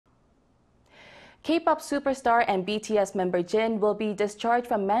K-pop superstar and BTS member Jin will be discharged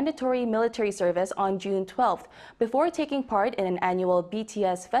from mandatory military service on June 12th before taking part in an annual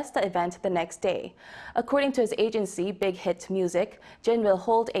BTS Festa event the next day. According to his agency, BigHit Music, Jin will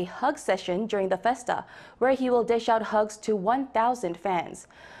hold a hug session during the Festa, where he will dish out hugs to 1,000 fans.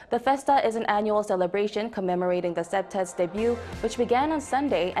 The Festa is an annual celebration commemorating the septet's debut, which began on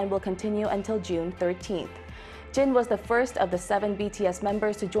Sunday and will continue until June 13th. Jin was the first of the 7 BTS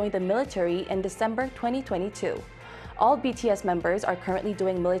members to join the military in December 2022. All BTS members are currently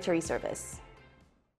doing military service.